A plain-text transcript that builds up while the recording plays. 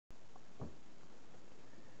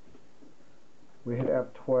We hit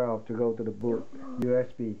F12 to go to the boot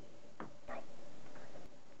USB.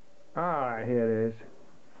 Alright, here it is.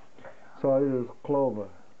 So this is Clover.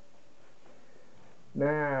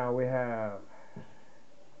 Now we have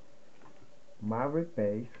Mavericks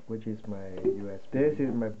base, which is my USB. This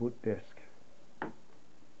is my boot disk.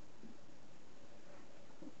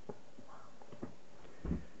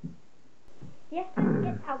 Yes,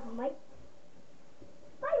 get out, Mike.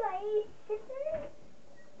 Bye bye, sister.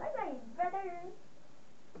 Bye bye, brother.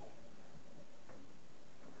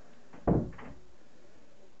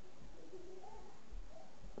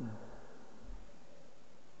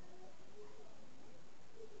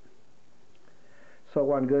 So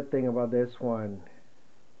one good thing about this one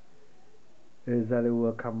is that it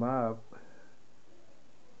will come up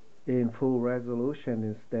in full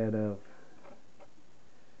resolution instead of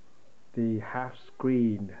the half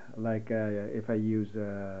screen, like if I use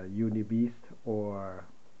Unibeast or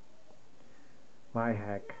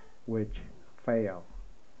MyHack, which fail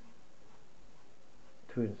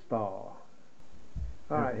to install.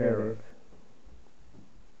 Alright, here it is.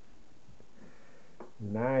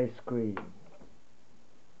 Nice screen.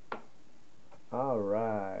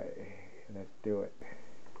 Alright, let's do it.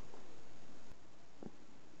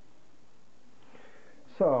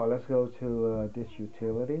 So let's go to this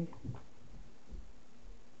utility.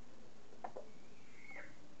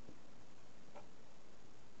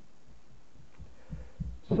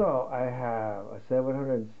 So I have a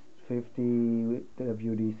 750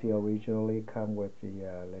 WDC originally come with the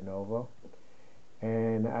Lenovo,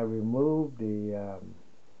 and I removed the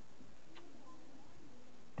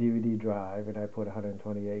DVD drive and I put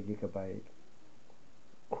 128 gigabyte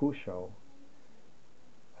Crucial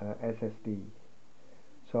SSD.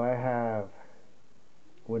 So I have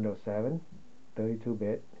Windows 7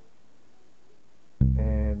 32-bit,